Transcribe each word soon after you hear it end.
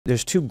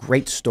There's two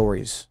great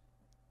stories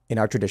in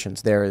our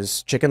traditions. There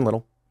is Chicken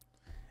Little,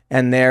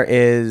 and there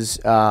is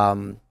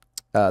the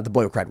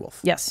Boy Who Cried Wolf.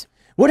 Yes.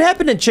 What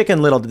happened in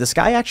Chicken Little? Did the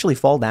sky actually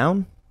fall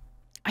down?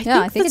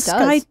 I think the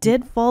sky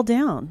did fall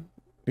down.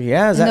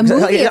 Yeah, is in that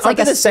the movie, it's aren't like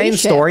they a the same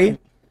spaceship. story?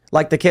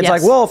 Like the kid's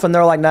like wolf, and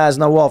they're like, nah, there's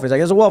no wolf. He's like,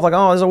 there's a wolf. Like,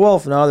 oh, there's a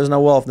wolf. No, there's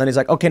no wolf. And then he's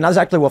like, okay, now there's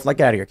actually a wolf. Like,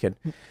 get out of here, kid.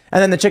 And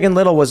then the Chicken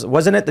Little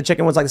wasn't it? The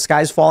chicken was like, the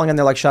sky's falling, and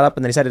they're like, shut up.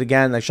 And then he said it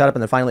again, and they shut up,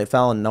 and then finally it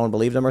fell, and no one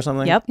believed him or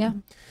something. Yep. Yeah.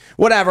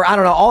 Whatever. I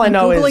don't know. All I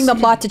know I'm Googling is the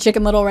plot to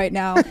Chicken Little right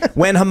now.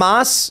 when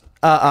Hamas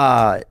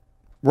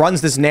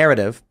runs this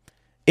narrative,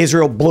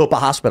 Israel blew up a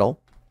hospital.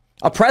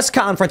 A press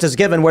conference is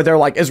given where they're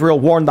like, Israel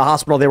warned the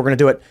hospital they were going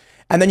to do it.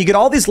 And then you get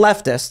all these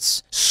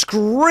leftists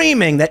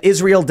screaming that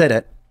Israel did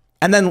it.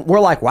 And then we're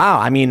like, wow,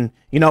 I mean,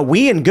 you know,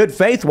 we in good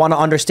faith want to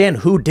understand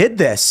who did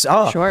this.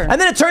 Oh, sure. And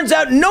then it turns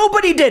out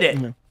nobody did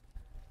it.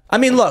 I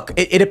mean, look,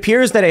 it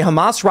appears that a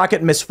Hamas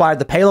rocket misfired.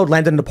 The payload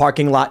landed in the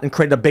parking lot and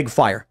created a big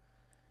fire.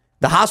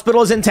 The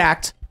hospital is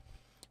intact.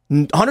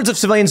 Hundreds of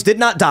civilians did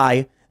not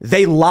die.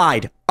 They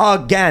lied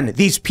again.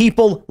 These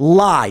people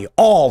lie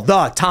all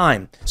the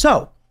time.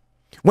 So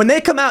when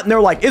they come out and they're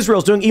like,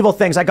 Israel's doing evil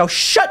things, I go,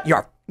 shut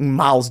your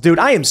mouths, dude.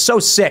 I am so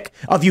sick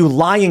of you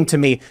lying to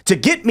me to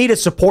get me to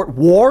support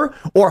war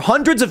or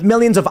hundreds of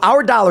millions of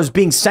our dollars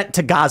being sent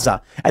to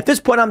Gaza. At this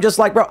point, I'm just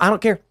like, bro, I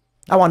don't care.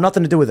 I want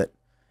nothing to do with it.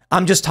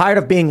 I'm just tired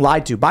of being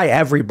lied to by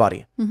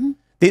everybody.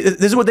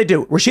 This is what they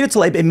do. Rashida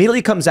Tlaib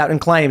immediately comes out and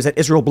claims that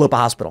Israel blew up a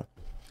hospital.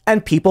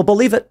 And people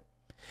believe it.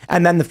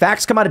 And then the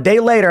facts come out a day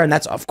later, and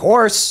that's, of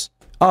course,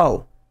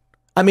 oh,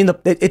 I mean,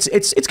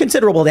 it's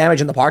considerable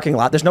damage in the parking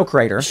lot. There's no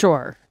crater.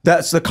 Sure.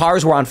 The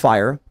cars were on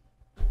fire.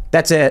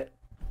 That's it.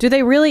 Do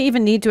they really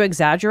even need to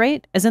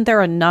exaggerate? Isn't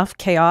there enough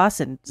chaos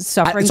and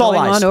suffering It's all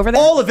going lies. on over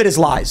there? All of it is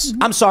lies.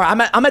 I'm sorry.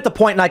 I'm at the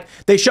point, like,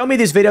 they show me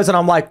these videos and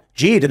I'm like,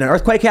 gee, did an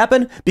earthquake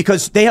happen?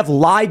 Because they have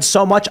lied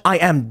so much. I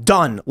am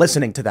done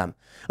listening to them.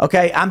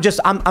 Okay. I'm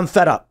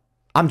fed up.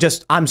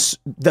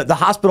 The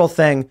hospital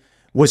thing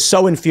was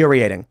so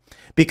infuriating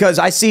because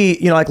I see,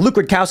 you know, like Luke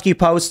Rudkowski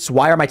posts,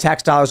 why are my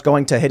tax dollars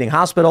going to hitting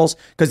hospitals?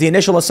 Because the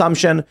initial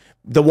assumption,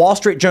 the Wall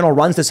Street Journal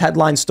runs this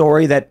headline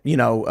story that, you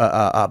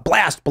know,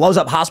 blast blows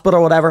up hospital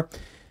or whatever.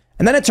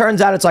 And then it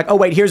turns out it's like, oh,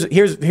 wait, here's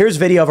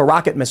video of a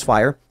rocket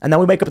misfire. And then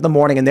we wake up in the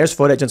morning and there's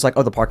footage and it's like,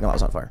 oh, the parking lot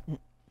was on fire.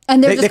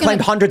 And they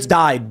claimed hundreds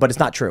died, but it's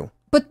not true.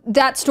 But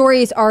that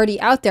story is already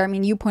out there. I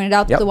mean, you pointed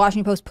out that the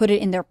Washington Post put it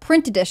in their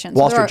print edition.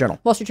 Wall Street Journal.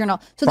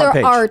 So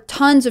there are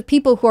tons of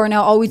people who are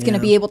now always going to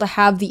be able to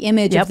have the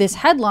image of this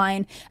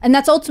headline. And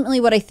that's ultimately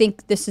what I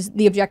think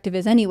the objective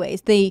is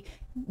anyways.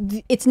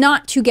 It's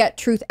not to get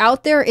truth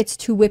out there. It's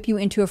to whip you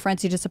into a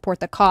frenzy to support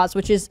the cause,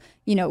 which is,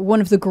 you know, one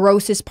of the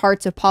grossest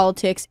parts of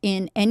politics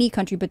in any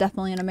country, but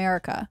definitely in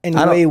America. And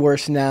way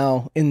worse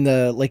now in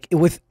the, like,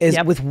 with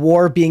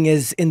war being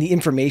as, in the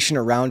information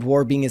around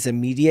war being as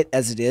immediate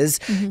as it is,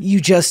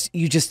 you just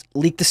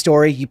leak the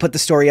story, you put the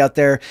story out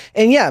there,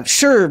 and yeah,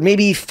 sure,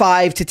 maybe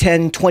 5 to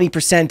 10,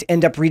 20%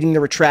 end up reading the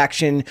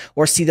retraction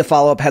or see the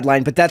follow-up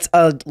headline, but that's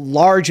a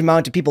large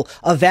amount of people,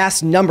 a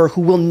vast number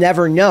who will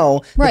never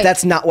know that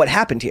that's not what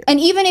happened here. And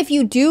even if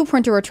you do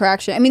print a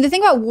retraction, I mean, the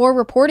thing about war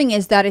reporting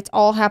is that it's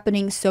all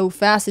happening so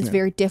fast, it's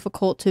very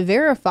difficult to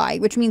verify,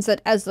 which means that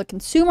as the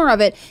consumer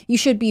of it, you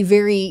should be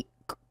very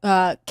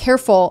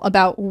careful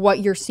about what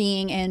you're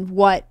seeing and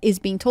what is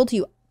being told to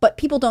you. But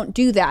people don't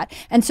do that.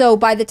 And so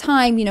by the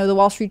time, you know, the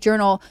Wall Street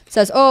Journal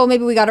says, oh,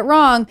 maybe we got it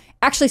wrong,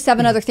 actually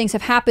 7 other things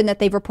have happened that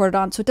they've reported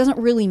on. So it doesn't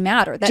really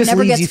matter. That Just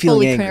never leaves gets you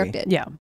fully feeling angry. corrected. Yeah.